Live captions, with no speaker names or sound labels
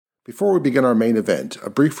Before we begin our main event, a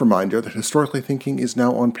brief reminder that Historically Thinking is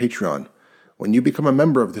now on Patreon. When you become a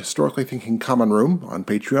member of the Historically Thinking Common Room on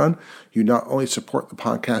Patreon, you not only support the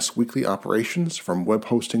podcast's weekly operations, from web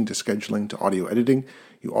hosting to scheduling to audio editing,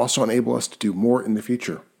 you also enable us to do more in the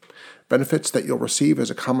future. Benefits that you'll receive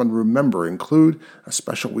as a Common Room member include a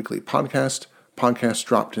special weekly podcast, podcasts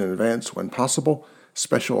dropped in advance when possible,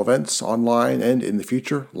 special events online and in the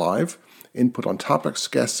future, live, input on topics,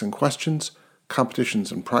 guests, and questions,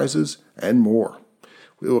 competitions and prizes, and more.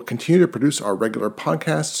 We will continue to produce our regular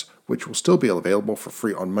podcasts, which will still be available for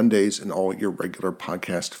free on Mondays in all your regular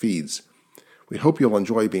podcast feeds. We hope you'll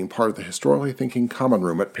enjoy being part of the Historically Thinking Common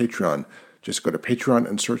Room at Patreon. Just go to Patreon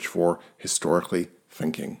and search for Historically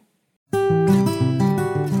Thinking.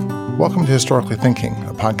 Welcome to Historically Thinking,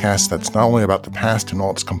 a podcast that's not only about the past and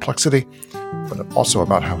all its complexity, but also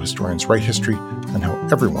about how historians write history and how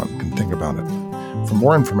everyone can think about it. For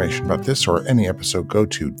more information about this or any episode, go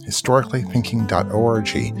to historicallythinking.org,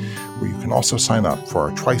 where you can also sign up for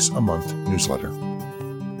our twice-a-month newsletter.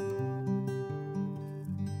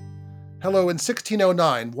 Hello, in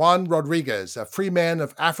 1609, Juan Rodriguez, a free man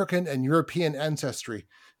of African and European ancestry,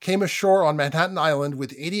 came ashore on Manhattan Island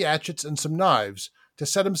with 80 hatchets and some knives to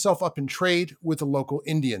set himself up in trade with the local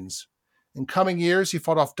Indians. In coming years, he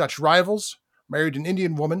fought off Dutch rivals, married an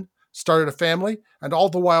Indian woman, started a family, and all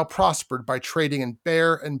the while prospered by trading in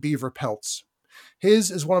bear and beaver pelts. His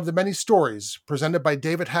is one of the many stories presented by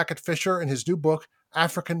David Hackett Fischer in his new book,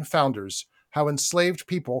 African Founders: How Enslaved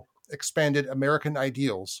People Expanded American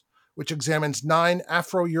Ideals, which examines 9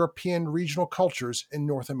 Afro-European regional cultures in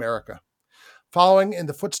North America. Following in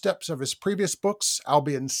the footsteps of his previous books,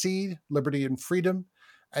 Albion Seed, Liberty and Freedom,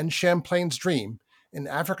 and Champlain's Dream, in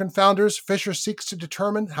African Founders, Fischer seeks to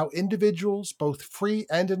determine how individuals, both free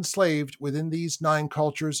and enslaved within these 9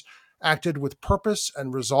 cultures, acted with purpose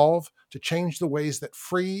and resolve to change the ways that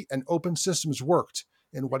free and open systems worked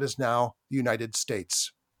in what is now the United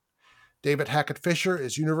States. David Hackett Fischer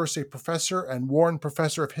is University Professor and Warren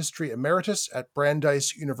Professor of History Emeritus at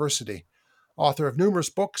Brandeis University. Author of numerous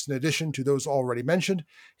books, in addition to those already mentioned,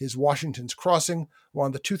 his Washington's Crossing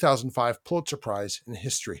won the 2005 Pulitzer Prize in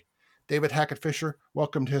History. David Hackett Fischer,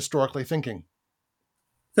 welcome to Historically Thinking.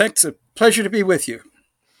 Thanks. A pleasure to be with you.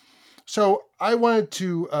 So I wanted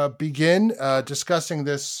to begin discussing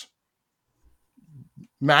this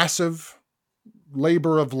massive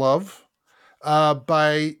labor of love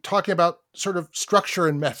by talking about sort of structure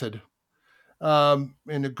and method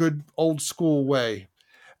in a good old school way.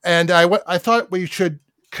 And I thought we should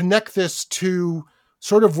connect this to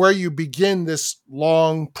sort of where you begin this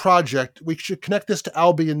long project. We should connect this to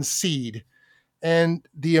Albion Seed and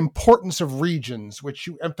the importance of regions, which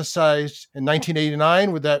you emphasized in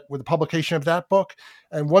 1989 with the publication of that book.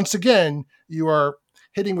 And once again, you are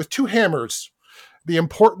hitting with 2 hammers the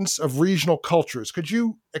importance of regional cultures. Could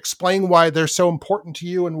you explain why they're so important to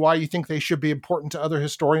you and why you think they should be important to other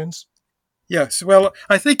historians? Yes, well,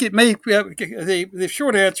 I think it may. The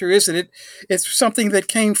short answer is that it's something that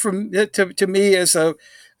came from to me as a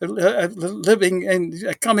living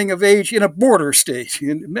and coming of age in a border state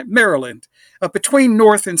in Maryland, between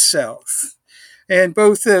North and South, and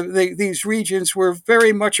both these regions were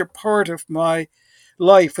very much a part of my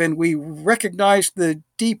life, and we recognized the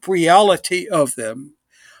deep reality of them,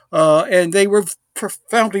 and they were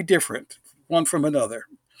profoundly different one from another.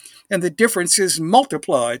 And the difference is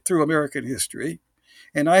multiplied through American history.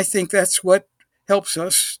 And I think that's what helps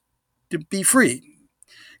us to be free,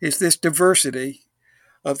 is this diversity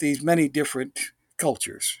of these many different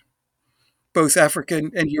cultures, both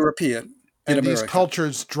African and European. And these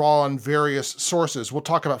cultures draw on various sources. We'll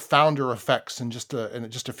talk about founder effects in just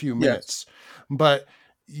a few minutes. Yes. But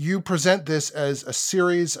you present this as a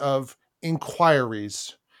series of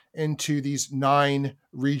inquiries into these 9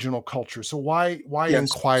 regional cultures. So why yes.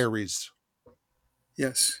 Inquiries?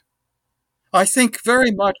 Yes. I think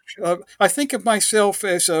very much, I think of myself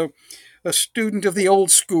as a student of the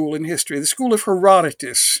old school in history, the school of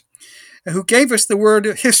Herodotus, who gave us the word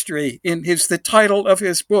history in the title of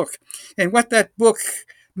his book. And what that book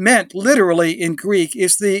meant literally in Greek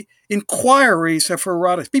is the inquiries of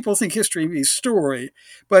Herodotus. People think history means story,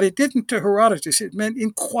 but it didn't to Herodotus. It meant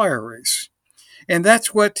inquiries. And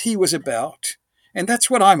that's what he was about. And that's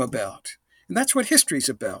what I'm about. And that's what history's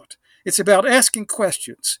about. It's about asking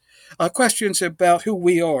questions, questions about who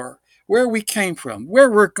we are, where we came from, where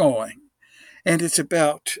we're going. And it's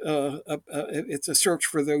about, it's a search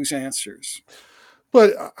for those answers.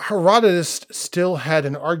 But Herodotus still had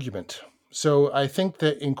an argument. So I think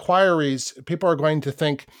that inquiries, people are going to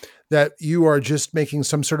think that you are just making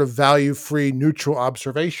some sort of value-free, neutral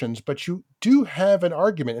observations, but you do have an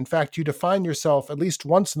argument. In fact, you define yourself at least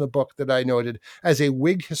once in the book that I noted as a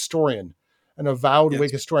Whig historian, an avowed Yes.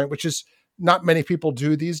 Whig historian, which is not many people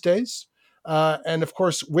do these days. And of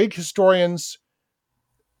course, Whig historians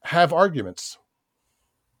have arguments.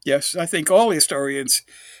 Yes, I think all historians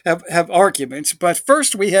have arguments, but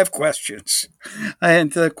first we have questions,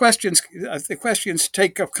 and the questions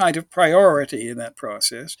take a kind of priority in that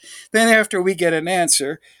process. Then, after we get an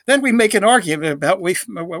answer, then we make an argument about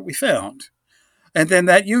what we found, and then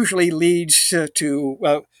that usually leads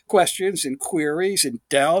to questions and queries and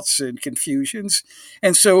doubts and confusions,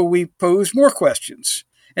 and so we pose more questions,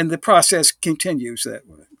 and the process continues that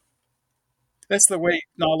way. That's the way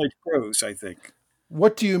knowledge grows, I think.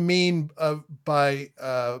 What do you mean by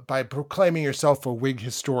proclaiming yourself a Whig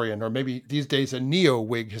historian, or maybe these days a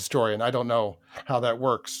neo-Whig historian? I don't know how that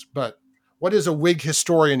works, but what is a Whig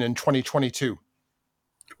historian in 2022?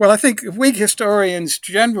 Well, I think Whig historians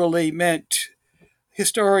generally meant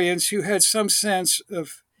historians who had some sense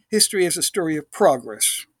of history as a story of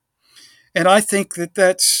progress. And I think that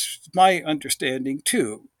that's my understanding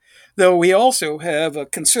too. Though we also have a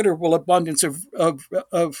considerable abundance of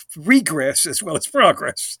regress as well as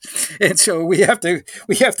progress, and so we have to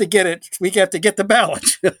get it. We have to get the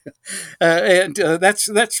balance, and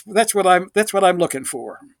that's what I'm looking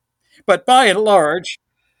for. But by and large,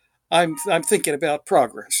 I'm thinking about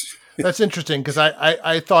progress. That's interesting because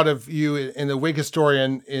I thought of you in the Whig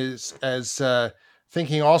historian is as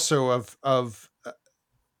thinking also of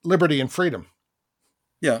liberty and freedom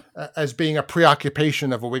Yeah. as being a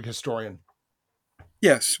preoccupation of a Whig historian.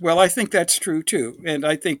 Yes. Well, I think that's true too, and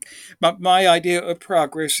I think my idea of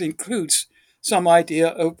progress includes some idea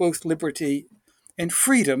of both liberty and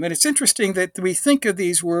freedom. And it's interesting that we think of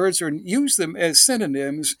these words or use them as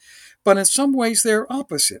synonyms, but in some ways they're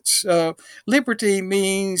opposites. Liberty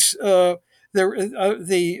means to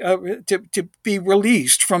be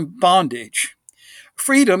released from bondage.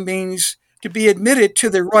 Freedom means to be admitted to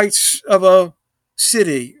the rights of a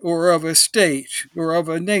city or of a state or of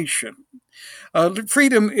a nation.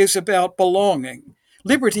 Freedom is about belonging.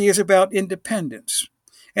 Liberty is about independence.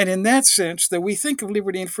 And in that sense, that we think of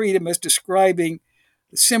liberty and freedom as describing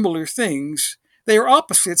similar things, they are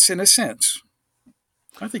opposites in a sense.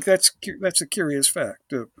 I think that's a curious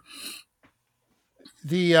fact.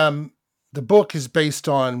 The book is based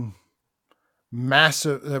on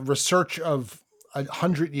massive research of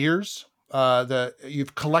 100 years.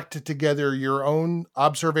 You've collected together your own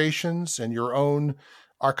observations and your own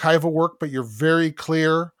archival work, but you're very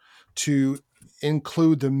clear to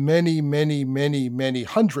include the many, many, many, many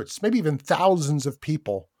hundreds, maybe even thousands of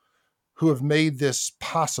people who have made this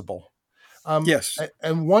possible. Yes.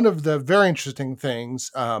 And one of the very interesting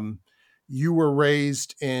things, you were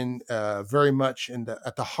raised in very much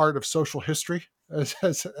at the heart of social history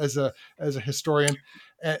as a historian,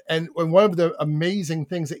 and one of the amazing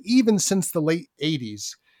things that even since the late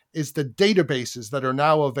 80s is the databases that are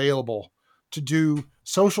now available to do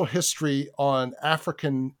social history on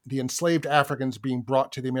the enslaved Africans being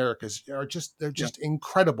brought to the Americas they're just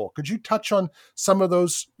incredible. Could you touch on some of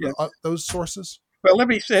those Yes. those sources? Well, let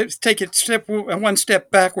me take it one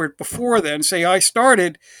step backward before then. Say I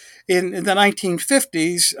started in the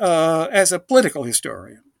 1950s as a political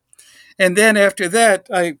historian. And then after that,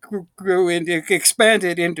 I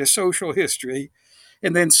expanded into social history.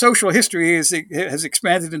 And then social history has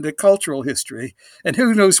expanded into cultural history. And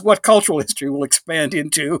who knows what cultural history will expand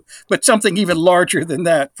into, but something even larger than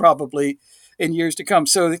that probably in years to come.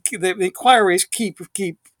 So the inquiries keep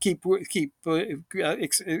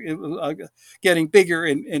getting bigger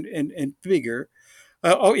and bigger.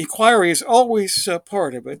 Inquiry is always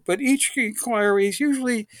part of it, but each inquiry is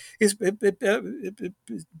usually it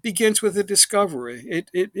begins with a discovery.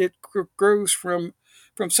 It grows from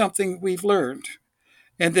something we've learned,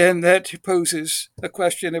 and then that poses a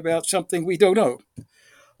question about something we don't know,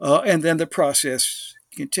 and then the process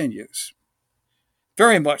continues.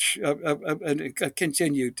 Very much a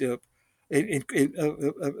continued. It's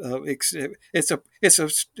a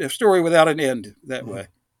story without an end that way.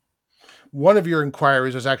 One of your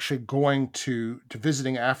inquiries is actually going to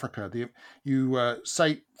visiting Africa. You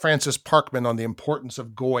cite Francis Parkman on the importance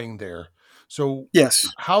of going there. So, Yes,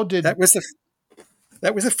 how did that was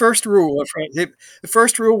the first rule. The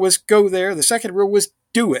first rule was go there. The second rule was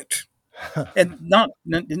do it, and not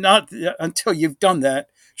until you've done that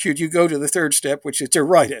should you go to the third step, which is to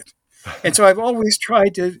write it. And so I've always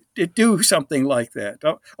tried to do something like that.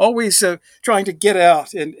 Always trying to get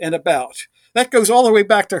out and about. That goes all the way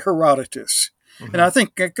back to Herodotus. Mm-hmm. And I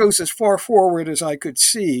think it goes as far forward as I could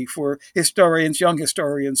see for young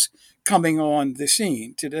historians coming on the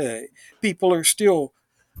scene today. People are still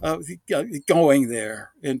uh, going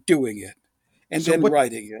there and doing it, and So then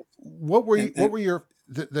writing it. what were your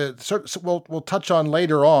so we'll touch on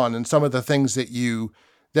later on and some of the things that you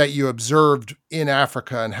observed in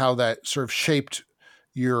Africa and how that sort of shaped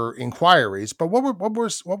your inquiries. But what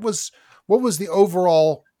was the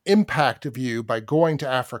overall impact of you by going to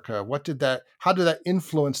Africa? How did that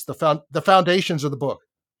influence the foundations of the book?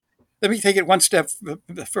 Let me take it one step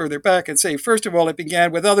further back and say, first of all, it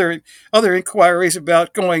began with other inquiries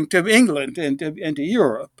about going to England and to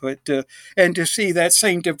Europe, but and to see that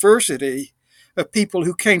same diversity of people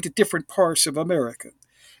who came to different parts of America.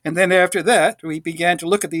 And then after that, we began to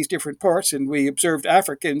look at these different parts, and we observed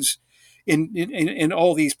Africans in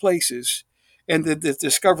all these places, and the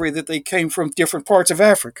discovery that they came from different parts of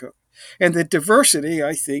Africa. And the diversity,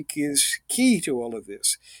 I think, is key to all of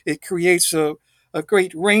this. It creates a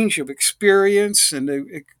great range of experience and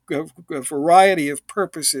a variety of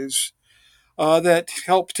purposes that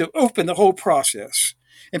help to open the whole process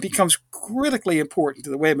and becomes critically important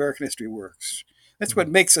to the way American history works. That's what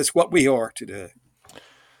makes us what we are today.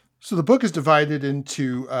 So the book is divided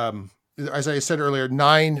into, as I said earlier,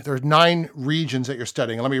 there's 9 regions that you're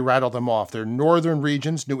studying. And let me rattle them off. They're northern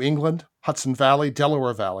regions, New England, Hudson Valley,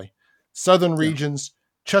 Delaware Valley; southern Yeah. regions,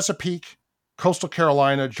 Chesapeake, coastal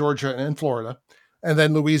Carolina, Georgia, and Florida; and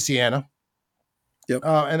then Louisiana. Yep.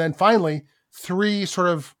 And then finally, 3 sort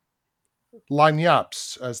of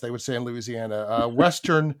lagnaps, as they would say in Louisiana: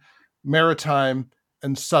 western, maritime,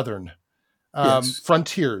 and southern. Yes.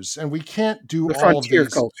 Frontiers, and we can't do The all of frontier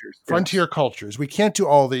these cultures. frontier Yes. cultures. We can't do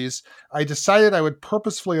all these. I decided I would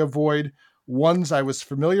purposefully avoid ones I was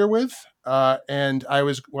familiar with, and I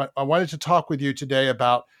wanted to talk with you today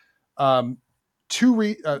about um, two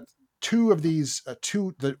of these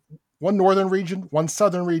one northern region, one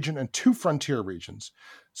southern region, and 2 frontier regions.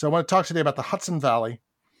 So I want to talk today about the Hudson Valley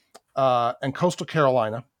and coastal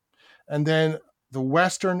Carolina, and then the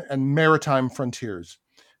western and maritime frontiers.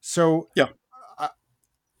 So Yeah.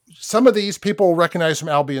 some of these people recognize from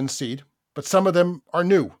Albion Seed, but some of them are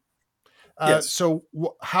new. Yes. So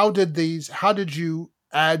how did you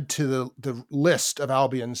add to the list of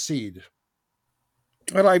Albion Seed?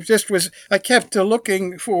 Well, I kept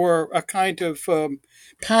looking for a kind of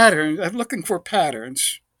pattern. I'm looking for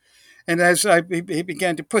patterns. And as I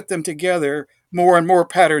began to put them together, more and more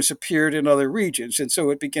patterns appeared in other regions. And so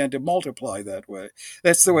it began to multiply that way.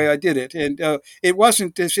 That's the way I did it. And it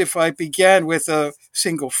wasn't as if I began with a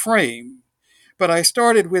single frame, but I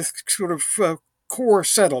started with sort of core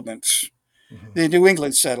settlements, Mm-hmm. the New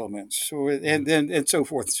England settlements, and so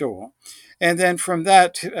forth and so on. And then from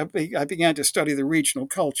that, I began to study the regional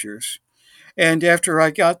cultures. And after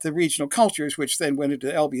I got the regional cultures, which then went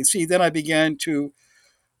into LBC, then I began to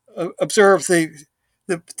observe the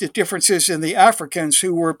differences in the Africans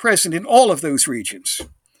who were present in all of those regions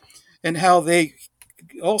and how they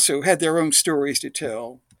also had their own stories to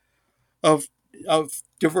tell of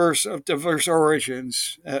diverse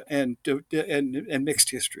origins and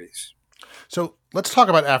mixed histories. So let's talk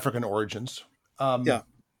about African origins. Yeah.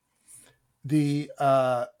 The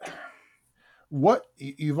what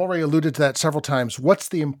you've already alluded to that several times. What's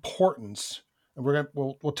the importance? And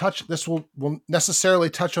we'll touch this. We'll necessarily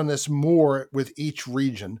touch on this more with each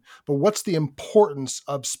region. But what's the importance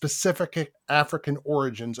of specific African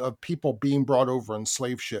origins of people being brought over in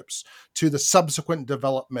slave ships to the subsequent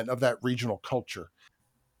development of that regional culture?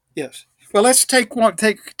 Yes. Well, let's take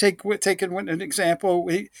an example.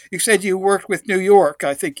 You said you worked with New York.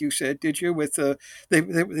 I think you said, did you? With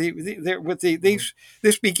these,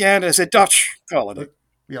 this began as a Dutch colony,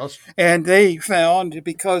 Yes. and they found,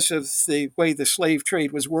 because of the way the slave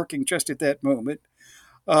trade was working just at that moment,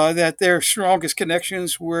 that their strongest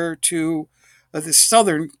connections were to the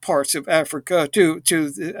southern parts of Africa, to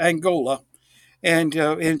Angola, and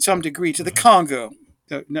in some degree to the Congo,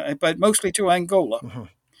 but mostly to Angola. Mm-hmm.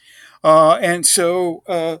 And so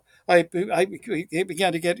I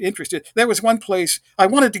began to get interested. There was one place I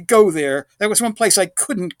wanted to go there. There was one place I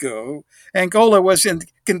couldn't go. Angola was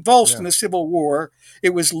convulsed in the Civil War.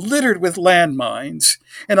 It was littered with landmines,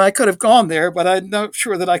 and I could have gone there, but I'm not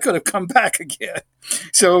sure that I could have come back again.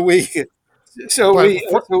 So we.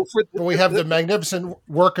 We have the magnificent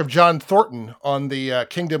work of John Thornton on the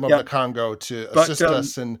Kingdom of the Congo to assist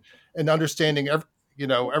us in understanding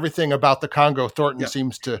everything about the Congo. Thornton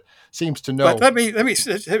seems to know. But let me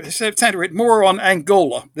center it more on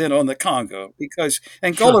Angola than on the Congo, because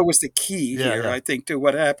Angola was the key here, I think, to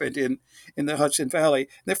what happened in the Hudson Valley.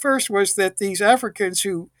 The first was that these Africans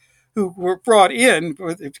who were brought in,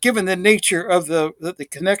 given the nature of the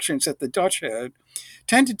connections that the Dutch had,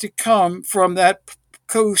 tended to come from that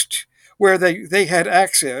coast where they had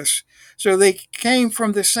access. So they came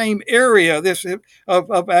from the same area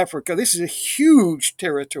of Africa. This is a huge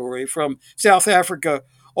territory from South Africa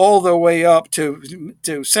all the way up to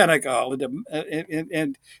Senegal, and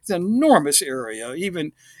it's an enormous area,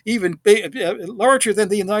 even larger than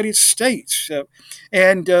the United States.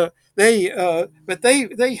 And they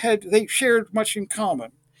shared much in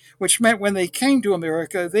common, which meant when they came to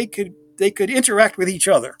America, they could interact with each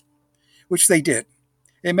other, which they did.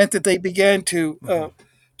 It meant that they began to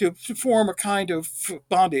form a kind of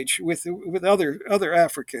bondage with other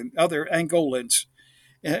Angolans,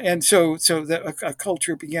 and so that a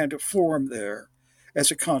culture began to form there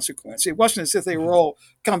as a consequence. It wasn't as if they were all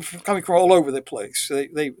coming from all over the place.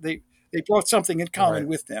 They brought something in common Right.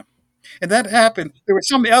 with them. And that happened. There was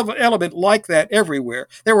some element like that everywhere.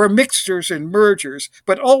 There were mixtures and mergers,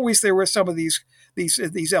 but always there were some of these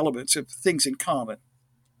elements of things in common.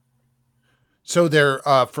 So there,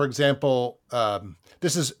 for example,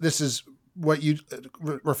 this is what you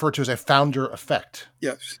refer to as a founder effect.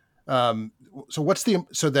 Yes. So what's the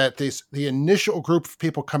initial group of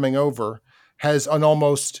people coming over has an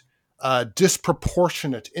almost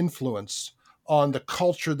disproportionate influence on the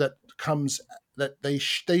culture that comes, that they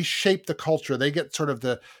shape the culture. They get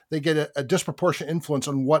a disproportionate influence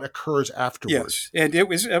on what occurs afterward. Yes, and it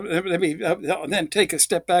was. Let me then take a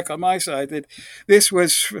step back on my side. That it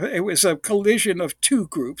was a collision of two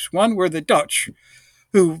groups. One were the Dutch,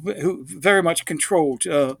 who very much controlled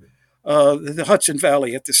the Hudson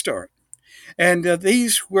Valley at the start, and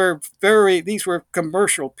these were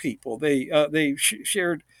commercial people. They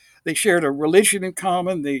shared a religion in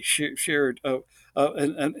common. They shared a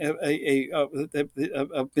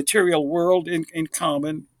material world in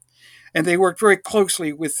common, and they worked very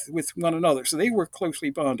closely with one another. So they were closely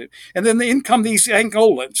bonded. And then in come these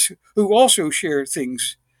Angolans who also share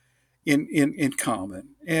things in common.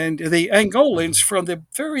 And the Angolans, from the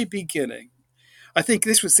very beginning, I think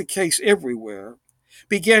this was the case everywhere,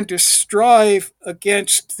 began to strive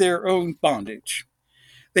against their own bondage.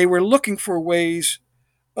 They were looking for ways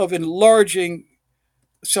of enlarging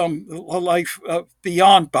some a life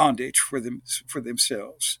beyond bondage for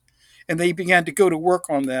themselves, and they began to go to work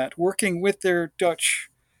on that, working with their Dutch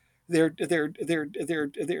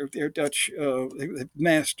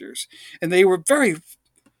masters, and they were very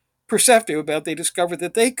perceptive about. They discovered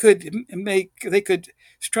that they could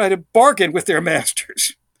try to bargain with their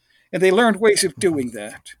masters, and they learned ways of doing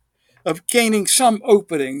that, of gaining some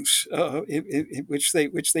openings, which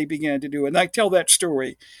they began to do. And I tell that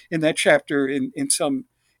story in that chapter in some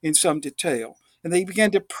detail. And they began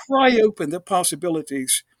to pry open the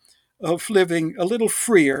possibilities of living a little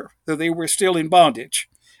freer, though they were still in bondage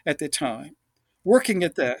at the time, working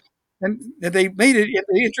at that. And they made it in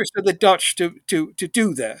the interest of the Dutch to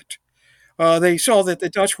do that. They saw that the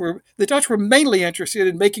Dutch were mainly interested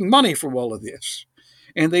in making money from all of this,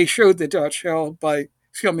 and they showed the Dutch how by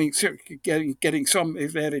getting some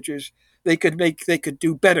advantages they could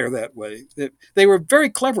do better that way. That they were very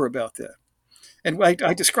clever about that, and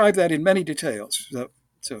I describe that in many details.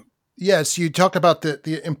 So Yes, you talk about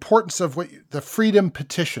the importance of the freedom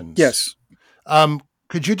petitions. yes,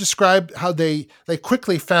 Could you describe how they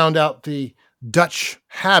quickly found out the Dutch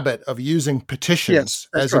habit of using yes, petitions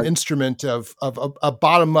that's as an right. instrument of a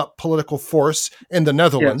bottom up political force in the Yes,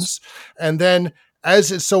 Netherlands? And then,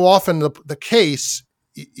 as is so often the case,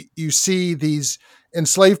 you see these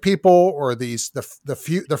enslaved people or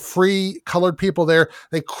the free colored people there.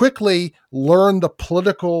 They quickly learn the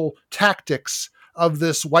political tactics of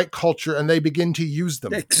this white culture and they begin to use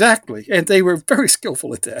them. exactly, and they were very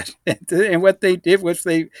skillful at that. And what they did was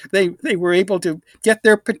they were able to get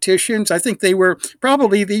their petitions. I think these were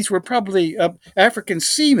probably African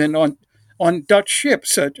seamen on Dutch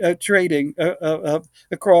ships trading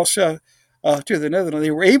across to the Netherlands.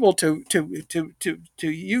 They were able to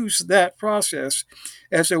use that process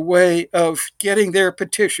as a way of getting their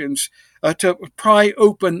petitions to pry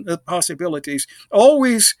open the possibilities.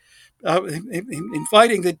 Always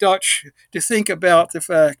inviting the Dutch to think about the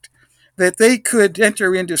fact that they could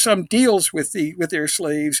enter into some deals with their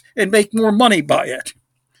slaves and make more money by it.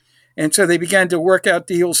 And so they began to work out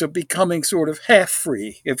deals of becoming sort of half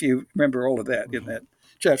free, if you remember all of that in that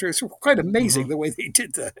chapter. It's quite amazing Mm-hmm. the way they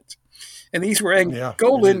did that. And these were Yeah, it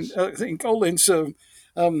is. Angolans,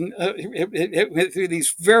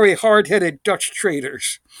 these very hard headed Dutch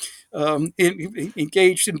traders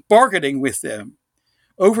engaged in bargaining with them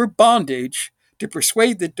over bondage to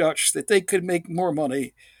persuade the Dutch that they could make more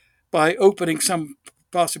money by opening some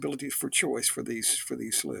possibilities for choice for these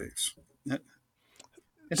slaves. And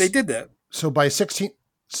they did that. So by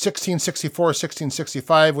 1664,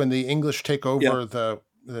 1665, when the English take Yeah. over the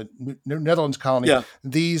Netherlands colony, Yeah,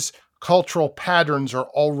 these cultural patterns are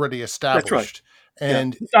already that's right. established, Yeah,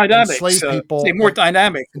 and dynamics. enslaved Say people more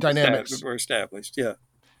dynamics and dynamics, were established. Yeah.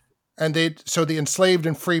 and the enslaved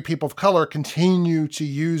and free people of color continue to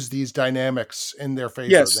use these dynamics in their favor.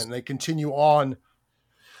 Yes. Then they continue on.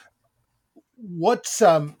 What's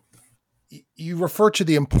You refer to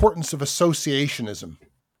the importance of associationism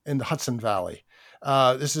in the Hudson Valley.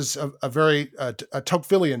 This is a very a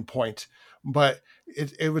Tocquevillian point, but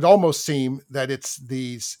it would almost seem that it's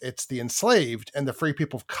the enslaved and the free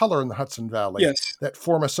people of color in the Hudson Valley Yes. that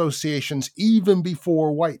form associations even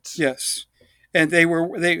before whites. Yes, and they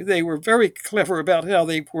were very clever about how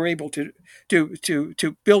they were able to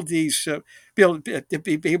build these be able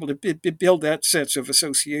to build that sense of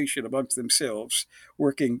association amongst themselves,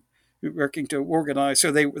 working working to organize.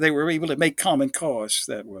 So they were able to make common cause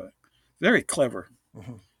that way. Very clever.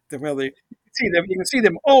 Mhm. Well, they see them. You can see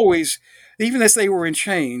them always, even as they were in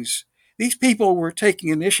chains. These people were taking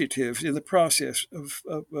initiative in the process of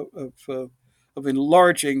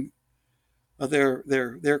enlarging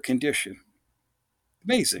their condition.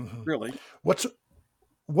 Amazing, Mhm. really. What's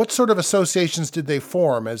what sort of associations did they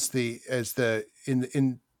form as the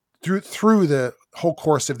in through the whole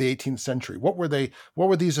course of the 18th century? What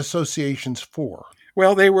were these associations for?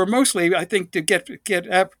 Well, they were mostly, I think, to get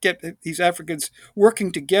these Africans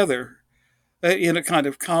working together in a kind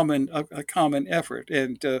of a common effort,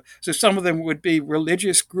 and so some of them would be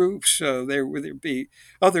religious groups. There would be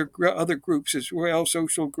other groups as well,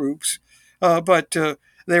 social groups, but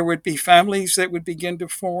there would be families that would begin to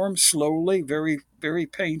form slowly, very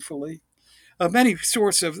painfully. Many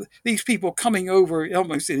sorts of these people coming over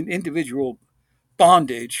almost in individual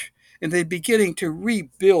bondage, and they're beginning to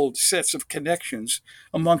rebuild sets of connections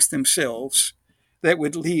amongst themselves that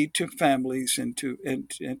would lead to families and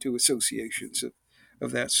to associations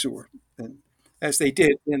of that sort. And as they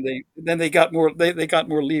did, and they got more they got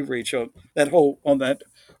more leverage on that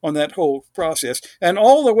whole process. And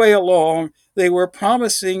all the way along, they were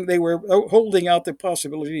holding out the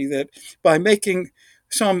possibility that by making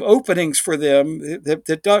some openings for them,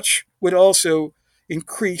 the Dutch would also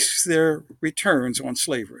increase their returns on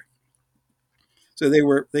slavery. So they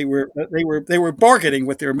were bargaining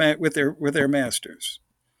with with their masters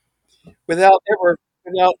without ever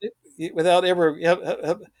without without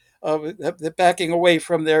ever backing away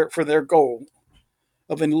from their goal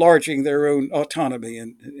of enlarging their own autonomy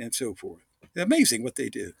and so forth. Amazing what they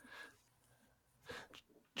did.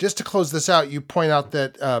 Just to close this out, you point out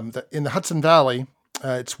that in the Hudson Valley,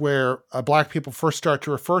 it's where black people first start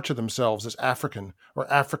to refer to themselves as African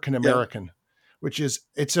or African Yeah. American, which is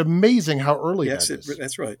it's amazing how early Yes, that is.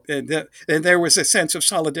 that's right. And there was a sense of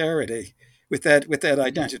solidarity with that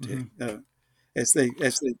identity Mm-hmm. as they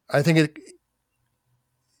I think it,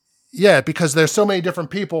 yeah, because there's so many different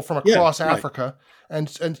people from yeah, across right. Africa, and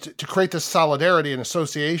to create this solidarity and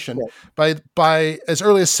association Right. by as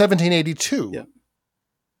early as 1782. Yeah.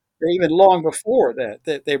 Or even long before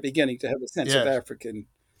that they're beginning to have a sense Yeah, of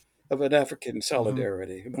an African mm-hmm.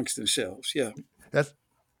 solidarity amongst themselves. Yeah, That's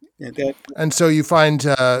and that and so you find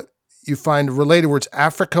related words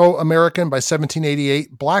Afro American by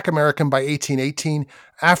 1788, Black American by 1818,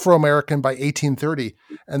 Afro American by 1830,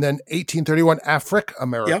 and then 1831 Afric yeah,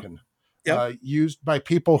 American, yeah, used by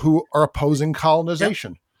people who are opposing yeah.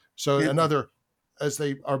 colonization. So And, another as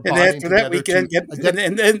they are and bonding after that we together can to get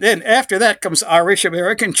and then after that comes Irish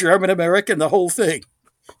American, German American, the whole thing.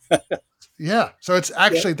 yeah. So it's Yeah,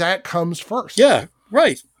 actually that comes first. yeah,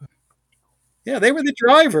 right. Yeah, they were the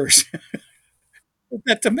drivers.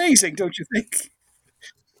 That's amazing, don't you think?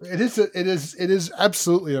 It is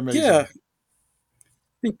absolutely Yeah, amazing.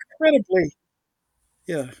 incredibly.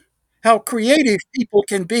 Yeah, how creative people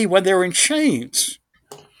can be when they're in chains.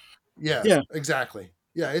 Yeah, Yeah, exactly.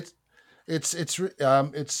 Yeah, it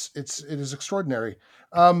is extraordinary.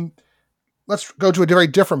 Um, let's go to a very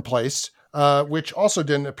different place, which also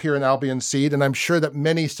didn't appear in Albion Seed, and I'm sure that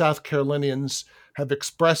many South Carolinians have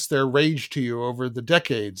expressed their rage to you over the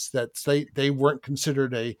decades that they weren't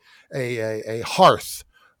considered a hearth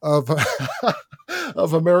of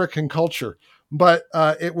of American culture, but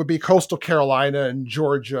it would be coastal Carolina and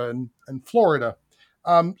Georgia and Florida.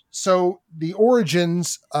 So the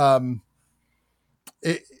origins,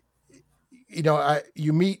 it,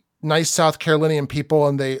 you meet nice South Carolinian people,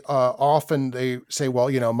 and they often they say,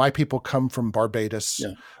 "Well, my people come from Barbados,"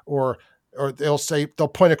 yeah, or they'll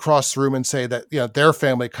point across the room and say that their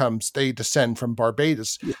family they descend from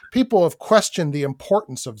Barbados. yeah. People have questioned the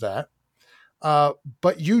importance of that, uh,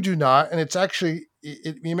 but you do not, and it's actually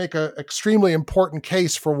you make an extremely important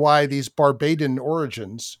case for why these Barbadian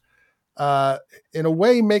origins in a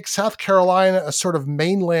way, makes South Carolina a sort of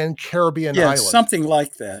mainland Caribbean Yes, island. something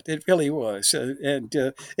like that. It really was. And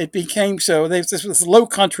it became so. This was low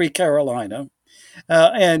country Carolina.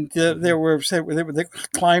 And there were the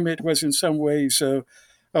climate was in some ways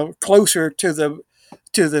closer to the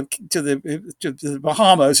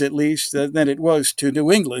Bahamas at least than it was to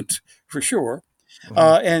New England for sure.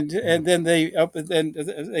 And then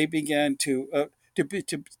they began to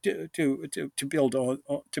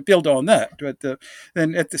build on that. But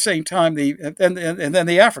then at the same time, and then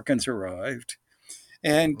the Africans arrived,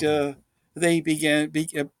 and they began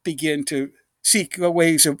to seek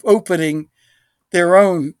ways of opening their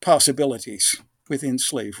own possibilities within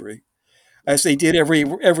slavery, as they did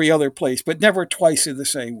every other place, but never twice in the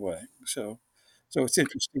same way. So it's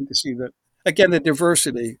interesting to see that again the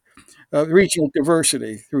diversity, regional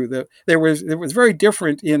diversity through there was very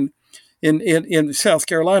different in South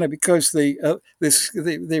Carolina because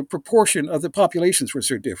the proportion of the populations was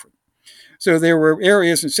so different. So there were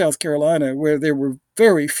areas in South Carolina where there were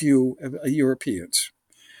very few Europeans,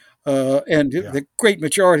 and the great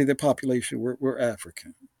majority of the population were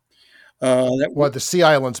African. The Sea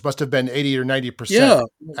Islands must have been 80 or 90%. Yeah,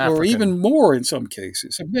 African. or even more in some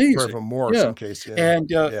cases. Amazing. Or even more in some cases. Yeah. And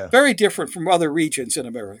very different from other regions in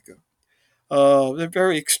America. They're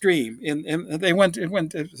very extreme, and they went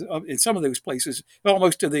in some of those places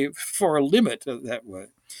almost to the far limit of that way,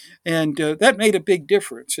 and that made a big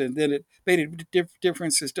difference. And then it made a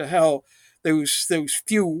difference as to how those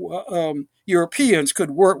few Europeans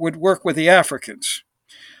would work with the Africans,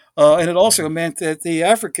 and it also meant that the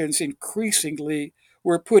Africans increasingly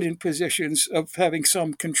were put in positions of having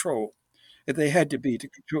some control, that they had to be to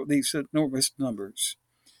control these enormous numbers.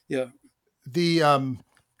 Yeah.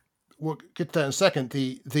 We'll get to that in a second.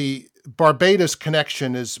 The Barbados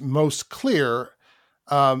connection is most clear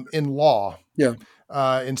in law. Yeah.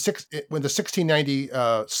 When the 1690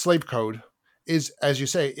 slave code is, as you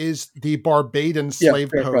say, is the Barbadan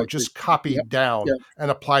slave code just copied down and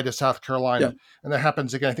applied to South Carolina. And that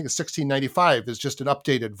happens again. I think 1695 is just an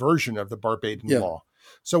updated version of the Barbadan law.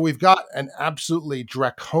 So we've got an absolutely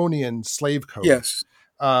draconian slave code. Yes.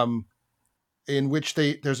 In which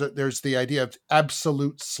there's the idea of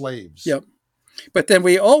absolute slaves. Yep. But then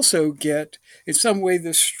we also get, in some way,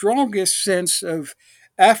 the strongest sense of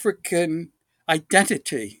African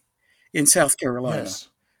identity in South Carolina,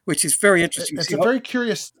 which is very interesting. It's a very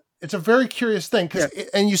curious thing,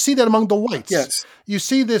 and you see that among the whites. Yes. You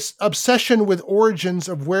see this obsession with origins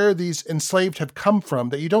of where these enslaved have come from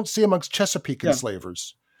that you don't see amongst Chesapeake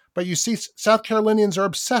enslavers. But you see South Carolinians are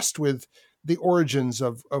obsessed with the origins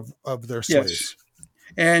of their slaves. Yes.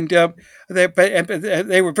 And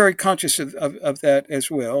they were very conscious of that as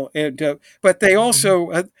well. And but they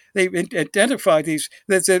also they identified these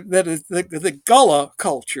that the Gullah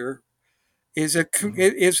culture is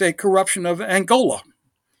a corruption of Angola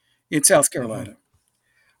in South Carolina,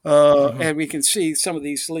 and we can see some of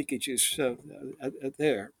these linkages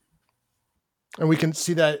there. And we can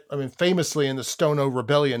see that, famously in the Stono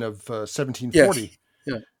Rebellion of 1740.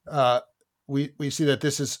 Yes. We see that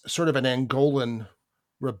this is sort of an Angolan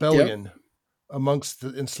rebellion amongst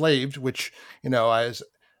the enslaved, which, I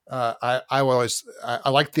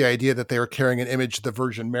like the idea that they were carrying an image of the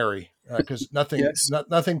Virgin Mary, because nothing,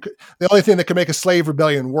 the only thing that could make a slave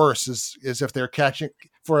rebellion worse is if they're catching,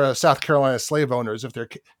 for South Carolina slave owners, if they're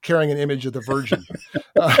carrying an image of the Virgin.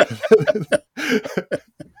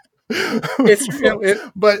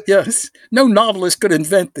 But yes, no novelist could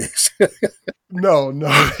invent this. No,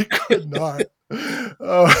 he could not.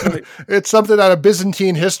 It's something out of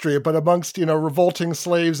Byzantine history, but amongst revolting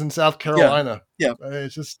slaves in South Carolina.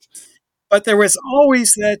 It's just. But there was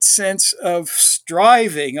always that sense of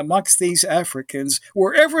striving amongst these Africans,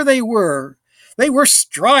 wherever they were. They were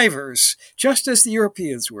strivers, just as the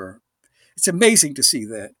Europeans were. It's amazing to see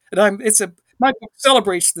that, and my book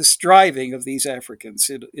celebrates the striving of these Africans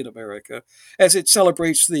in America, as it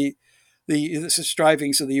celebrates the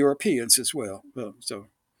strivings of the Europeans as well.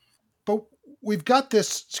 But we've got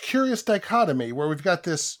this curious dichotomy where we've got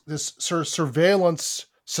this sort of surveillance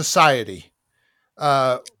society,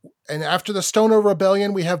 and after the Stono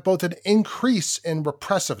Rebellion, we have both an increase in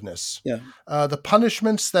repressiveness. The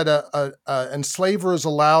punishments that an enslaver is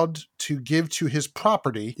allowed to give to his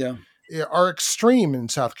property. Are extreme in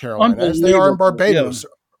South Carolina, as they are in Barbados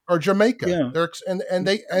or Jamaica.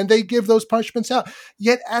 And they give those punishments out.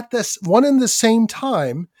 Yet at this one and the same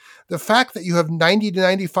time, the fact that you have 90 to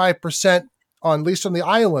 95% at least on the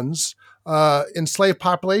islands, enslaved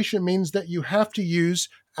population means that you have to use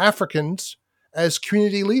Africans as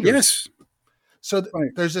community leaders. Yes. So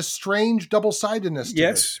there's a strange double-sidedness to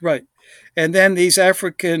this. Right. And then these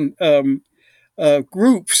African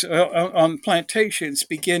groups on plantations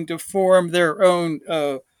begin to form their own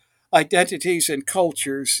identities and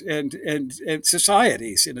cultures and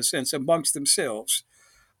societies, in a sense, amongst themselves,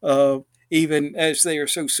 uh, even as they are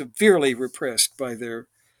so severely repressed by their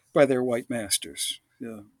white masters.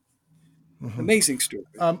 Yeah. Hmm. Amazing story.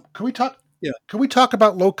 Can we talk? Yeah. Can we talk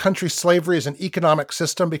about low country slavery as an economic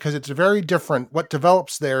system, because it's very different? What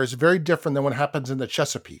develops there is very different than what happens in the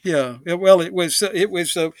Chesapeake. Yeah, well, it was a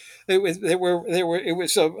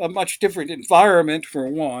much different environment for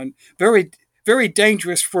one. Very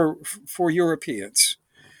dangerous for Europeans.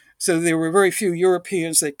 So there were very few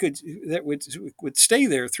Europeans that would stay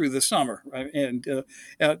there through the summer, right? And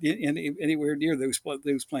out anywhere near those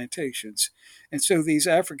plantations. And so these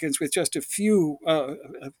Africans, with just a few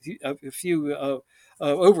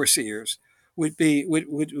overseers, would be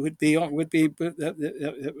the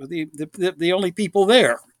only people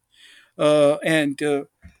there, uh, and, uh,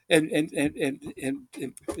 and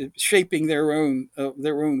shaping their own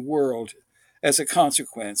world as a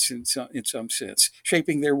consequence, in some sense,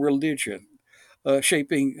 shaping their religion,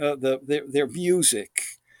 shaping their music,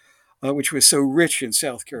 which was so rich in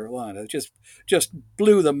South Carolina. Just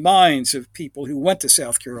blew the minds of people who went to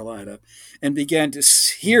South Carolina and began to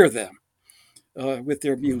hear them with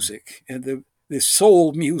their music and the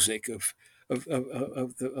soul music of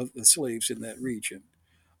the slaves in that region,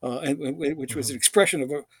 which was Mm-hmm. an expression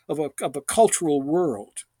of a cultural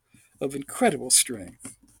world of incredible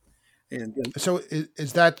strength. And So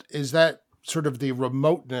is that sort of the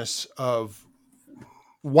remoteness of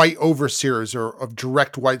white overseers or of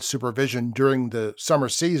direct white supervision during the summer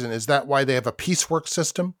season? Is that why they have a piecework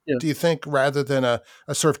system, yeah. do you think, rather than a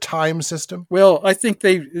sort of time system? Well, I think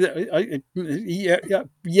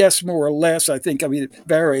yes, more or less. I mean, it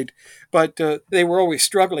varied, but they were always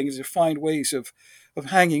struggling to find ways of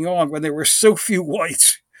hanging on when there were so few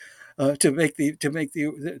whites to make it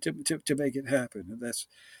happen. And Mhm.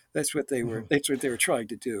 that's what they were trying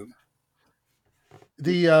to do.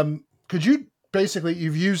 The could you basically,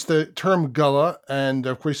 you've used the term Gullah, and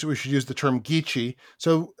of course we should use the term Geechee.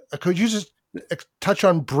 So could you just touch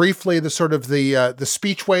on briefly the sort of the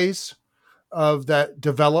speechways of that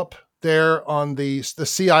develop there on the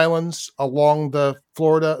Sea Islands along the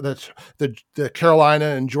Florida, the Carolina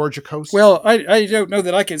and Georgia coasts? Well, I don't know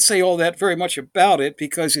that I can say all that very much about it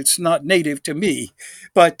because it's not native to me,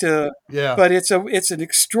 but Yeah. it's an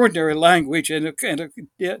extraordinary language with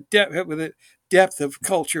a depth of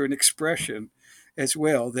culture and expression as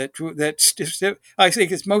well I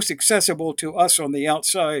think is most accessible to us on the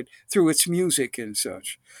outside through its music and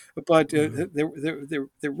such. But Mhm.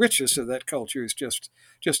 the richness of that culture is just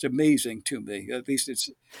amazing to me. At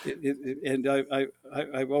least and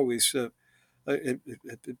I've always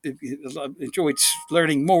enjoyed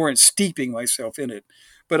learning more and steeping myself in it,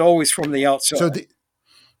 but always from the So outside.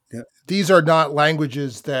 Yeah, these are not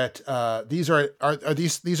languages that these are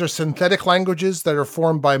these are synthetic languages that are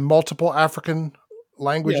formed by multiple African yeah.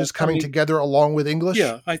 languages I coming mean, together along with English.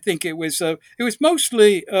 yeah. I think it was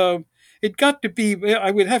mostly. It got to be.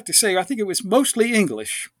 I would have to say. I think it was mostly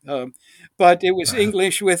English, but it was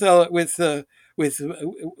English with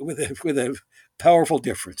a powerful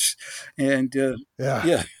difference, and Yeah.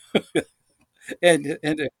 yeah, and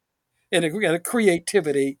and a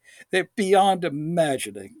creativity that beyond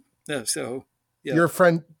imagining. So, yeah, Your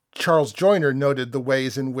friend Charles Joyner noted the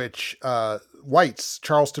ways in which whites,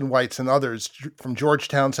 Charleston whites, and others from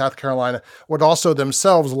Georgetown, South Carolina, would also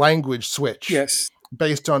themselves language switch yes,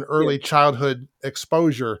 based on yeah, early childhood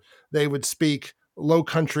exposure. They would speak Low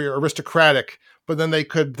Country or aristocratic, but then they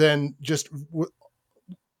could then just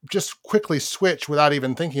quickly switch without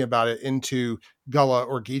even thinking about it into Gullah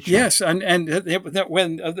or Geechee. yes, that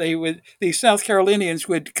when these South Carolinians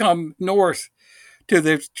would come north to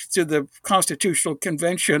the Constitutional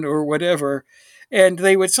Convention or whatever, and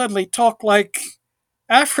they would suddenly talk like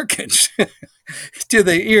Africans to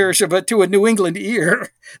the ears, but to a New England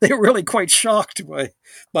ear, they were really quite shocked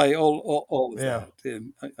by all of Yeah. that.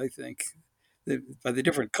 And I think by the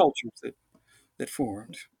different cultures that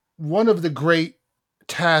formed. One of the great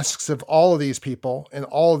tasks of all of these people in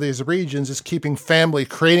all of these regions is creating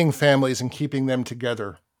families and keeping them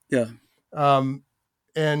together. Yeah. Um,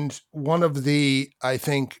 and one of the, I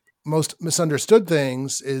think, most misunderstood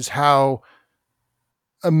things is how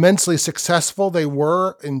immensely successful they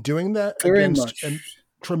were in doing that Very against much.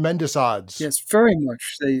 tremendous odds. Yes, very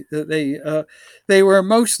much. They were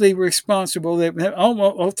mostly responsible.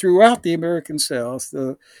 All throughout the American South,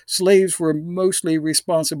 the slaves were mostly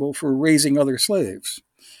responsible for raising other slaves,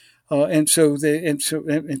 and so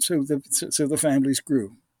the families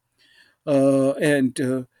grew.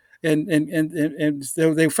 And and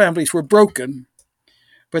their families were broken,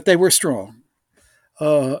 but they were strong.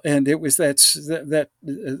 And it was that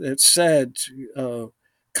sad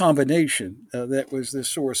combination that was the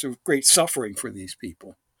source of great suffering for these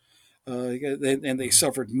people, and they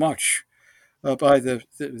suffered much by the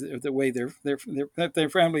way their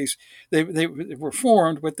families they were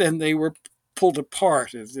formed, but then they were pulled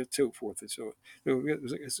apart and so forth. And so it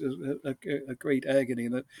was a great agony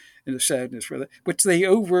and a sadness for that, which they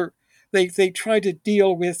try to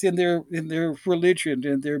deal with in their religion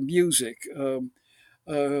and their music,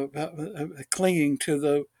 clinging to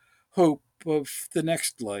the hope of the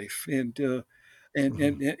next life that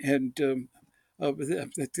I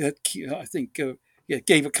think it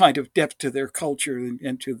gave a kind of depth to their culture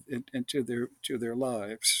and to their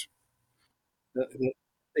lives.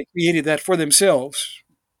 They created that for themselves.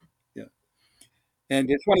 Yeah, and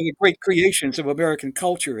it's one of the great creations of American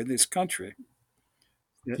culture in this country.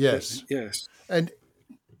 Yes. Yes. And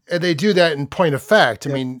they do that in point of fact. I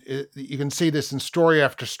Yeah. mean, you can see this in story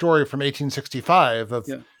after story from 1865 of,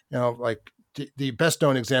 Yeah. Like the best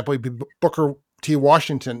known example would be Booker T.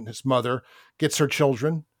 Washington. His mother gets her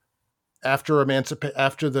children after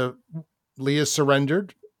the Lee is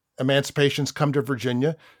surrendered. Emancipations come to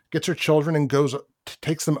Virginia, gets her children and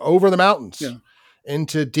takes them over the mountains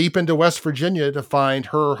deep into West Virginia to find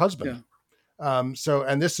her husband. Yeah.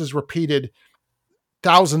 And this is repeated.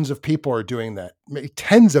 Thousands of people are doing that. Maybe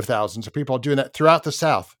tens of thousands of people are doing that throughout the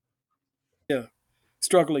South. Yeah,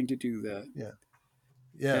 struggling to do that. Yeah.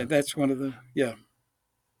 And that's one of the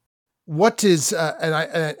What is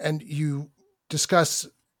and you discuss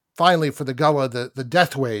finally for the Gullah the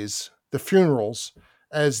deathways, the funerals,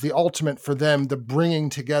 as the ultimate for them, the bringing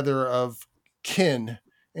together of kin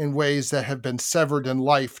in ways that have been severed in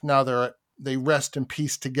life. Now they rest in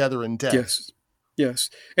peace together in death. Yes,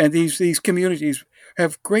 and these communities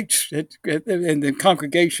have great, and the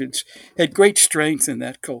congregations had great strength in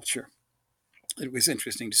that culture. It was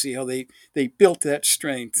interesting to see how they built that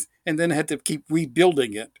strength and then had to keep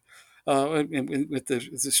rebuilding it with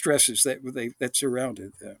the stresses that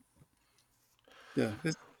surrounded them. Yeah.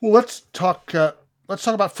 Well, let's talk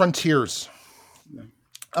about frontiers.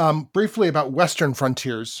 Briefly about Western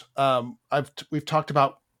frontiers. We've talked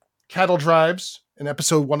about cattle drives in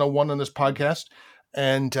episode 101 on this podcast,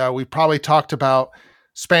 and we probably talked about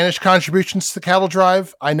Spanish contributions to the cattle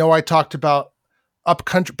drive. I know I talked about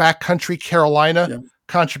backcountry Carolina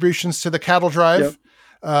contributions to the cattle drive,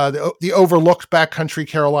 the overlooked backcountry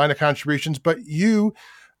Carolina contributions. But you,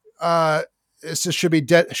 this should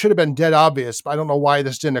have been dead obvious, but I don't know why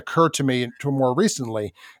this didn't occur to me until more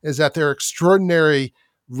recently, is that their extraordinary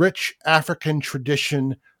rich African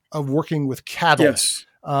tradition of working with cattle. Yes.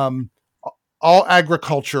 All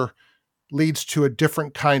agriculture leads to a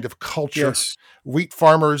different kind of culture. Yes. Wheat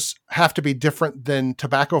farmers have to be different than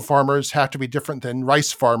tobacco farmers, have to be different than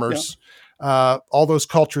rice farmers. All those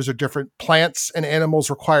cultures are different. Plants and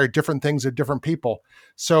animals require different things of different people.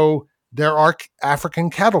 So there are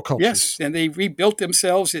African cattle cultures. Yes, and they rebuilt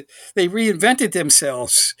themselves. They reinvented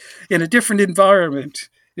themselves in a different environment,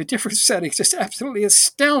 in a different setting. It's just absolutely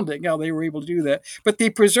astounding how they were able to do that. But they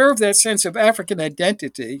preserved that sense of African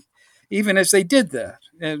identity, even as they did that,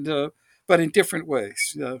 and but in different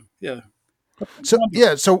ways.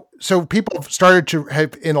 So people have started to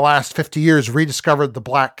have in the last 50 years rediscovered the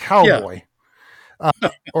black cowboy,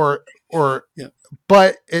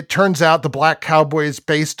 but it turns out the black cowboy is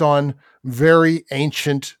based on very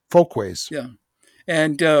ancient folkways. Yeah,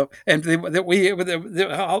 and Hollywood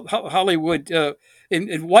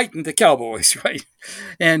whitened the cowboys, right?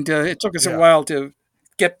 And it took us a while to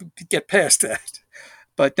get past that,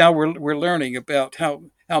 but now we're learning about how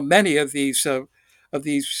many of these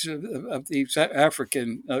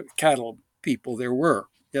African cattle people there were.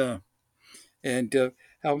 Yeah, and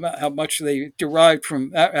how much they derived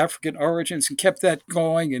from African origins and kept that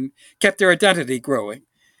going and kept their identity growing.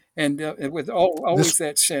 And with always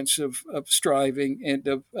that sense of striving and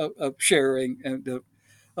of sharing and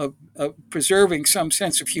of preserving some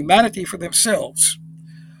sense of humanity for themselves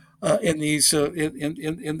in these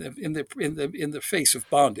in the face of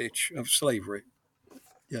bondage, of slavery.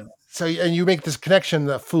 Yeah. So, and you make this connection,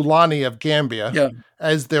 the Fulani of Gambia,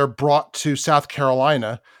 as they're brought to South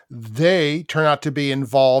Carolina, they turn out to be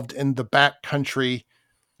involved in the backcountry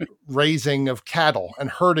raising of cattle and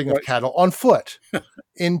herding of cattle on foot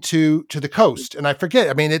to the coast. And I forget,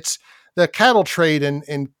 I mean, it's the cattle trade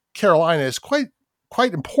in Carolina is quite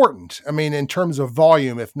important. I mean, in terms of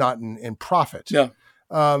volume, if not in profit. Yeah.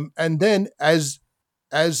 And then as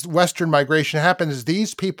Western migration happens,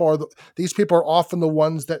 these people are often the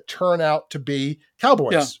ones that turn out to be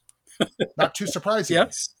cowboys. Not too surprisingly.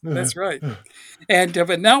 Yes, that's right. And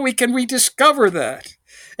but now we can rediscover that,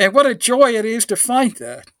 and what a joy it is to find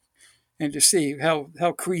that and to see how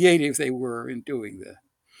creative they were in doing that.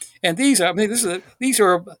 And these are, I mean, these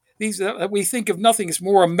we think of nothing as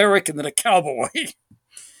more American than a cowboy,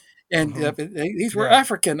 and Hmm. these were Yeah,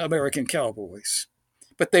 African American cowboys,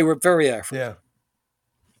 but they were very African,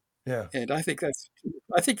 yeah, yeah. and I think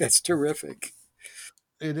that's terrific.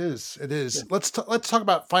 It is. It is. Yeah, Let's talk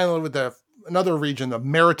about finally with the another region, the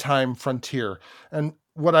maritime frontier. And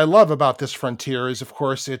what I love about this frontier is, of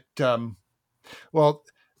course, it. Well,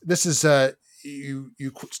 this is you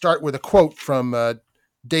start with a quote from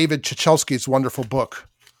David Chichelski's wonderful book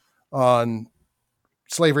on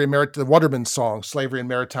slavery and the Waterman song, "Slavery in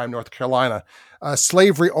Maritime North Carolina."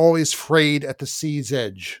 Slavery always frayed at the sea's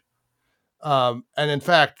edge. And in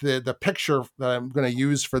fact, the picture that I'm going to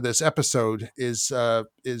use for this episode is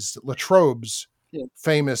Latrobe's yeah,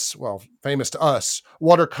 famous to us,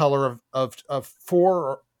 watercolor of 4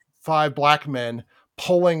 or 5 black men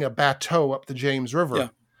pulling a bateau up the James yeah, River.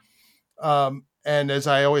 And as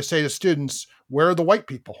I always say to students, where are the white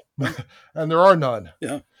people? And there are none.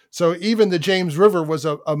 yeah, So even the James River was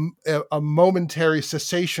a momentary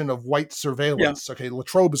cessation of white yeah. surveillance. Okay,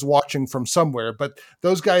 Latrobe is watching from somewhere, but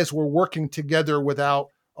those guys were working together without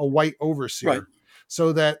a white Right. overseer,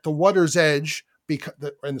 so that the water's edge,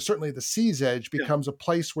 and certainly the sea's edge, Yeah. becomes a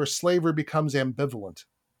place where slavery becomes ambivalent.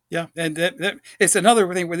 Yeah, and that it's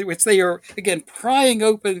another thing with which they are again prying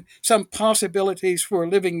open some possibilities for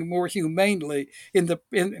living more humanely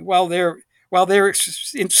while they're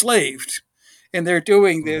enslaved, and they're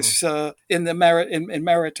doing Mm-hmm. this in the in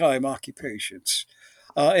maritime occupations,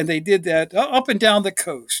 and they did that up and down the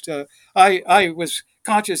coast. I was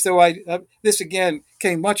conscious, though I this again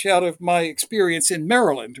came much out of my experience in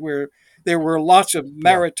Maryland, where there were lots of Yeah.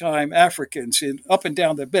 maritime Africans in up and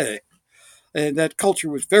down the bay, and that culture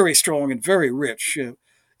was very strong and very rich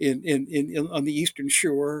on the eastern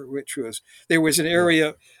shore, which was there was an Yeah.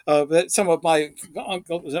 area that some of my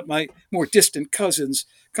uncles, my more distant cousins,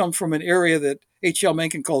 come from an area that H.L.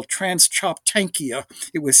 Mencken called Trans-Choptankia.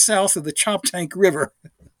 It was south of the Choptank River,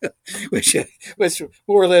 which was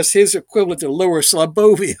more or less his equivalent to Lower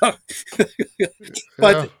Slabovia.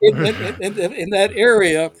 But Yeah. in that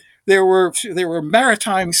area, there were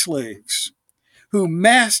maritime slaves who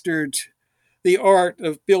mastered the art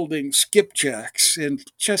of building skipjacks and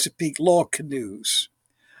Chesapeake log canoes.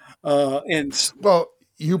 And Well,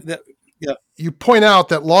 you that, yeah, you point out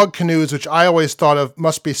that log canoes, which I always thought of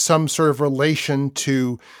must be some sort of relation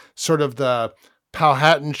to sort of the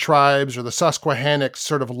Powhatan tribes or the Susquehannocks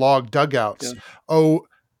sort of log yeah, dugouts, owe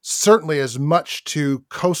certainly as much to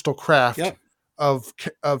coastal yeah, craft of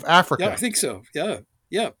yeah, I Africa. think so. Yeah,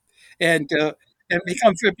 yeah, and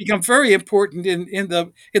become very important in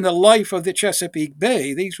the life of the Chesapeake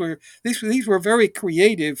Bay. These were very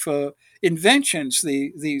creative inventions.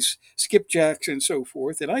 These skipjacks and so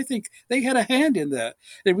forth, and I think they had a hand in that.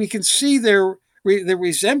 And we can see their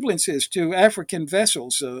resemblances to African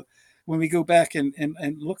vessels. When we go back and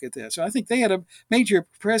look at that. So I think they had a major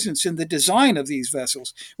presence in the design of these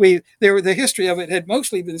vessels. The history of it had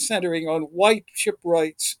mostly been centering on white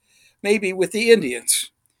shipwrights, maybe with the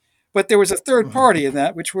Indians. But there was a third Hmm. party in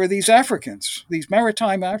that, which were these Africans, these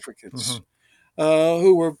maritime Hmm. Africans,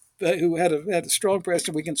 who had a strong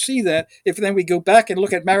presence. We can see that if then we go back and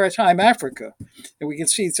look at maritime Africa, and we can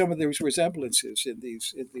see some of those resemblances in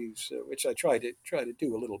these, which I try to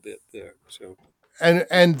do a little bit there. So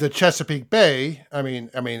And the Chesapeake Bay. I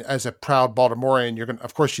mean, as a proud Baltimorean, you're gonna,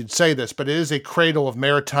 of course, you'd say this, but it is a cradle of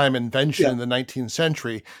maritime invention yeah, in the 19th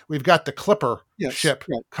century. We've got the Clipper yes, ship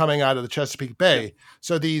right, coming out of the Chesapeake yeah, Bay.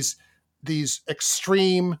 So these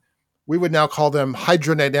extreme, we would now call them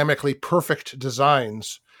hydrodynamically perfect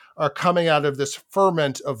designs, are coming out of this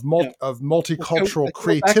ferment yeah. of Let's multicultural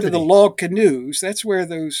go back to the creativity. log canoes. That's where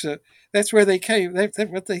those. That's where they came. That's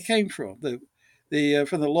what they came from. The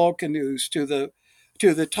from the log canoes to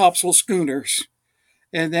the topsail schooners,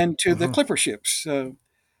 and then to the Hmm. clipper ships. The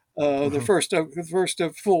Hmm. first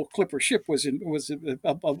full clipper ship was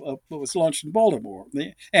launched in Baltimore,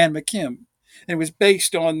 the Ann McKim, and it was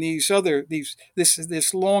based on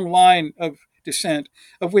this long line of descent,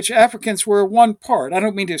 of which Africans were one part. I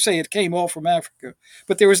don't mean to say it came all from Africa,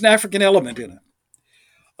 but there was an African element in it.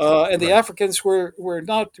 And the Right. Africans were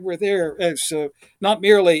there as not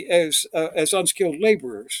merely as unskilled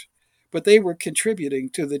laborers, but they were contributing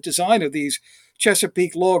to the design of these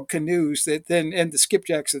Chesapeake log canoes that then and the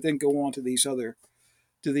skipjacks that then go on to these other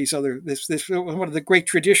this one of the great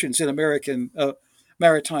traditions in American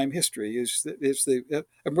maritime history is the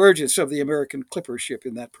emergence of the American clipper ship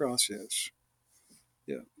in that process.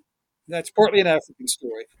 Yeah, That's partly an African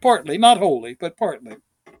story. Partly, not wholly, but partly.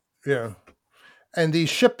 Yeah. And these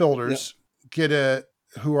Yeah. shipbuilders get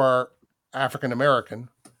who are African American,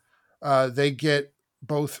 they get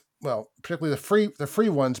both, well, particularly the free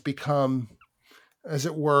ones become, as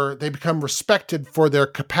it were, they become respected for their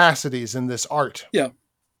capacities in this art. Yeah.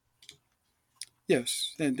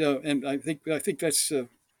 Yes. And I think that's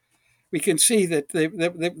we can see that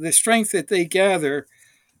the strength that they gather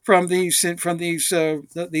from these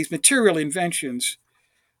material inventions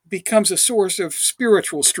becomes a source of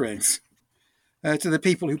spiritual strength to the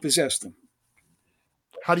people who possess them.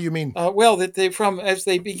 How do you mean? Well, that they from as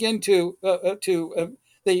they begin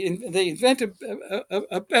they invent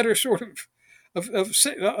a better sort of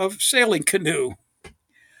sailing canoe,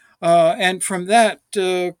 and from that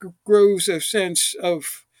grows a sense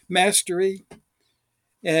of mastery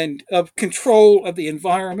and of control of the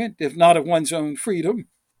environment, if not of one's own freedom,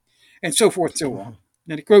 and so forth and so on. Mhm.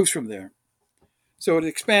 And it grows from there. So it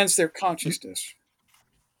expands their consciousness.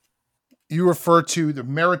 You refer to the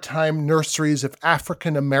maritime nurseries of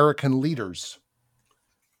African American leaders.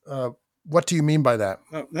 Uh, what do you mean by that?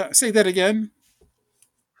 Say that again.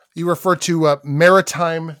 You refer to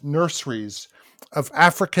maritime nurseries of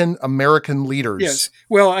African American leaders. Yes.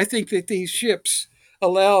 Well, I think that these ships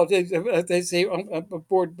allowed, they say,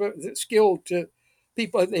 aboard skilled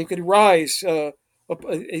people, they could rise in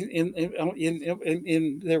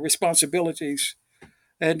their responsibilities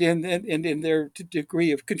and in their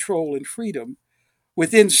degree of control and freedom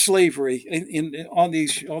within slavery on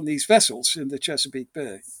these vessels in the Chesapeake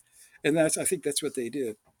Bay. And I think that's what they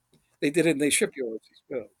did. They did it in the shipyards as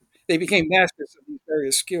well. They became masters of these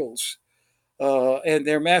various skills, and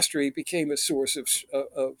their mastery became a source of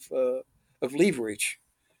leverage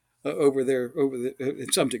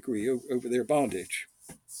in some degree over their bondage.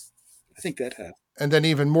 I think that happened. And then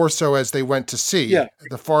even more so as they went to sea. Yeah.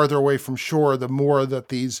 The farther away from shore, the more that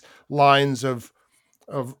these lines of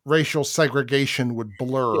racial segregation would Yeah.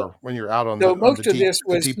 blur when you're out on So the most of deep this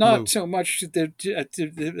the was deep not blue. so much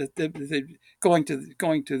going to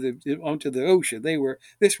the ocean.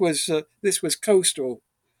 This was coastal.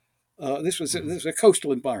 This was a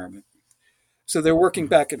coastal environment. So they're working Mhm.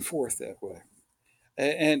 back and forth that way.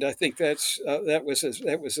 And I think that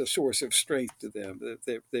was a source of strength to them.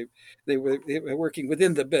 They were working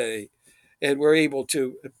within the bay, and were able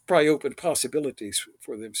to pry open possibilities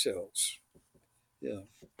for themselves. Yeah.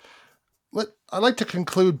 I'd like to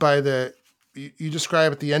conclude by you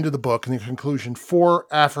describe at the end of the book in the conclusion 4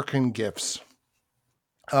 African gifts.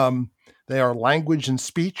 They are language and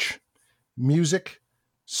speech, music,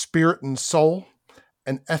 spirit and soul,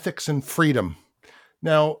 and ethics and freedom.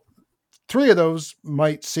 Now, 3 of those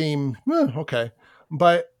might seem okay,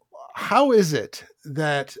 but how is it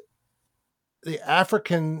that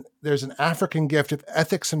there's an African gift of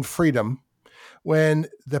ethics and freedom when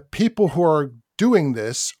the people who are doing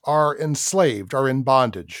this are enslaved, are in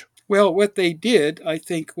bondage? Well, what they did, I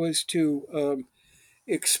think, was to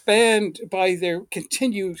expand by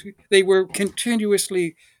They were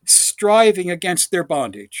continuously striving against their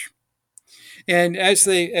bondage. And as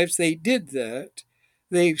they did that,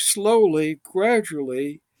 they slowly,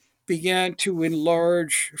 gradually began to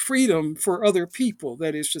enlarge freedom for other people.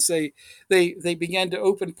 That is to say, they began to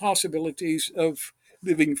open possibilities of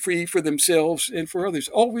living free for themselves and for others,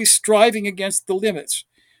 always striving against the limits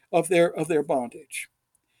of their bondage.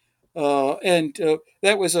 And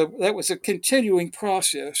that was a continuing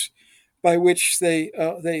process by which they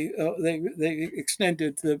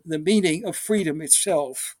extended the meaning of freedom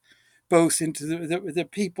itself, both into the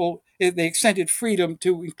people. They extended freedom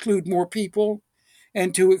to include more people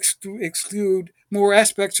and to exclude more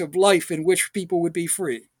aspects of life in which people would be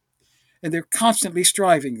free. And they're constantly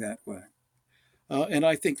striving that way. And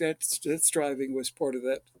I think that striving was part of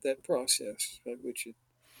that process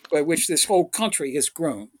by which this whole country has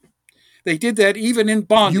grown. They did that even in You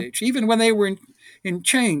bondage, even when they were in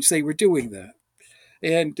chains. They were doing that,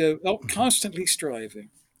 and constantly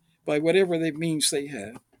striving by whatever the means they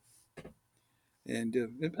had. And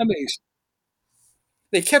amazing.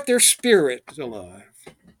 They kept their spirit alive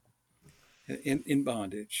in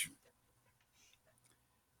bondage.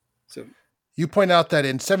 So you point out that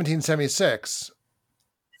in 1776,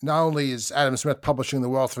 not only is Adam Smith publishing The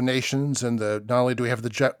Wealth of Nations, and not only do we have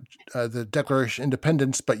the Declaration of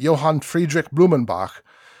Independence, but Johann Friedrich Blumenbach,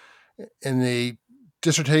 in the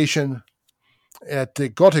dissertation at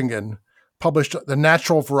Göttingen, published The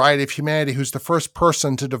Natural Variety of Humanity, who's the first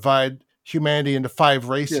person to divide humanity into 5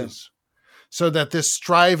 yeah, races. So that this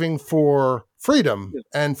striving for freedom yeah,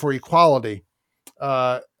 and for equality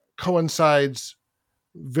coincides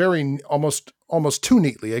almost too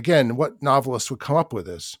neatly. Again, what novelist would come up with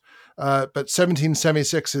this? but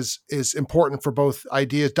 1776 is important for both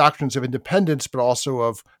doctrines of independence, but also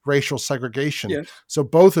of racial segregation. Yes. So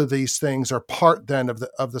both of these things are part then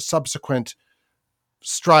of the subsequent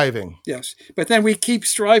striving. Yes, but then we keep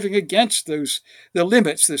striving against the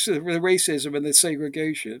limits, the racism and the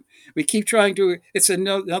segregation. We keep trying to. It's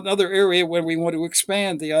another area where we want to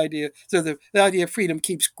expand the idea. So the idea of freedom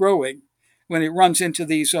keeps growing when it runs into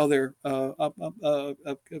these other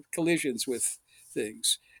collisions with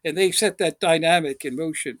things, and they set that dynamic in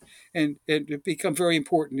motion, and it become very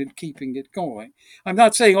important in keeping it going. I'm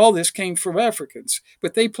not saying all this came from Africans,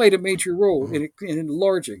 but they played a major role in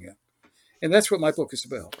enlarging it. And that's what my book is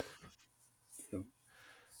about.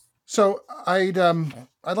 So I'd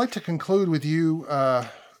like to conclude with you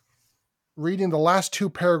reading the last two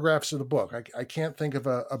paragraphs of the book. I can't think of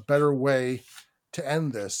a better way to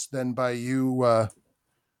end this than by you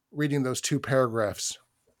reading those two paragraphs.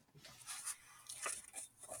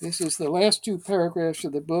 This is the last two paragraphs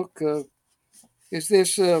of the book. Is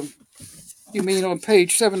this, you mean on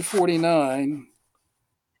page 749?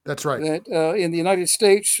 That's right. That in the United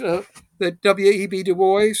States, that W.E.B. Du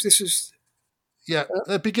Bois, this is... Yeah,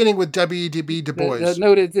 beginning with W.E.B. Du Bois.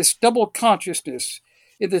 Noted this double consciousness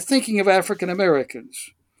in the thinking of African Americans.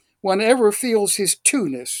 One ever feels his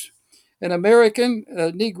two-ness. An American,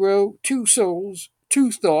 a Negro, two souls,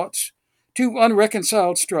 two thoughts, two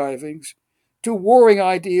unreconciled strivings, two warring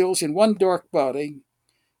ideals in one dark body,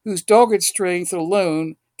 whose dogged strength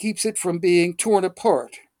alone keeps it from being torn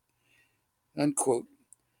apart. Unquote.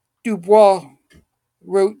 Du Bois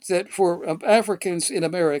wrote that for Africans in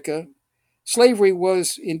America, slavery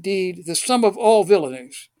was indeed the sum of all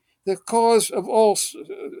villainies, the cause of all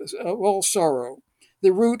sorrow,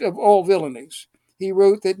 the root of all villainies. He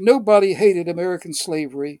wrote that nobody hated American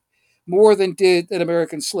slavery more than did an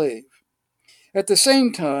American slave. At the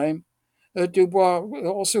same time, Du Bois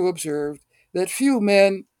also observed that few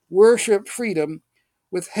men worshiped freedom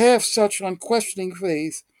with half such unquestioning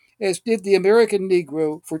faith as did the American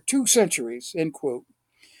Negro for 2 centuries, end quote.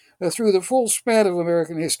 Through the full span of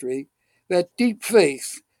American history, that deep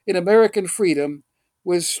faith in American freedom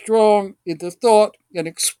was strong in the thought and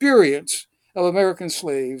experience of American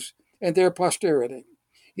slaves and their posterity.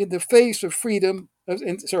 In the face of in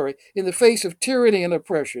the face of tyranny and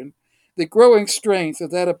oppression, the growing strength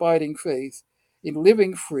of that abiding faith in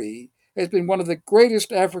living free has been one of the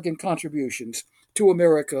greatest African contributions to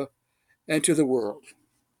America and to the world.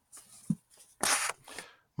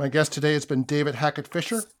 My guest today has been David Hackett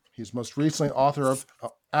Fischer. He's most recently author of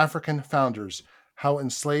African Founders, How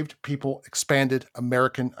Enslaved People Expanded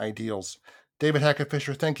American Ideals. David Hackett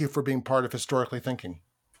Fischer, thank you for being part of Historically Thinking.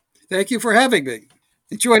 Thank you for having me.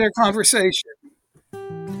 Enjoyed our conversation.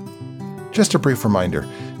 Just a brief reminder,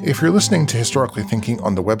 if you're listening to Historically Thinking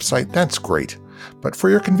on the website, that's great. But for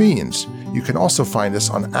your convenience, you can also find us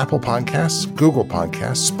on Apple Podcasts, Google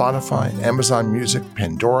Podcasts, Spotify, Amazon Music,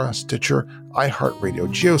 Pandora, Stitcher, iHeartRadio,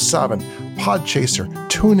 JioSaavn, Podchaser,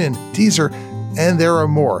 TuneIn, Deezer, and there are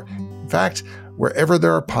more. In fact, wherever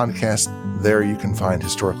there are podcasts, there you can find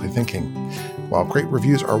Historically Thinking. While great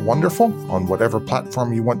reviews are wonderful on whatever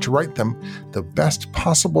platform you want to write them, the best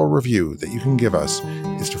possible review that you can give us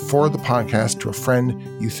is to forward the podcast to a friend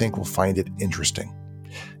you think will find it interesting.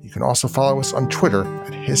 You can also follow us on Twitter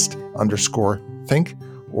at hist_think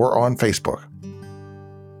or on Facebook.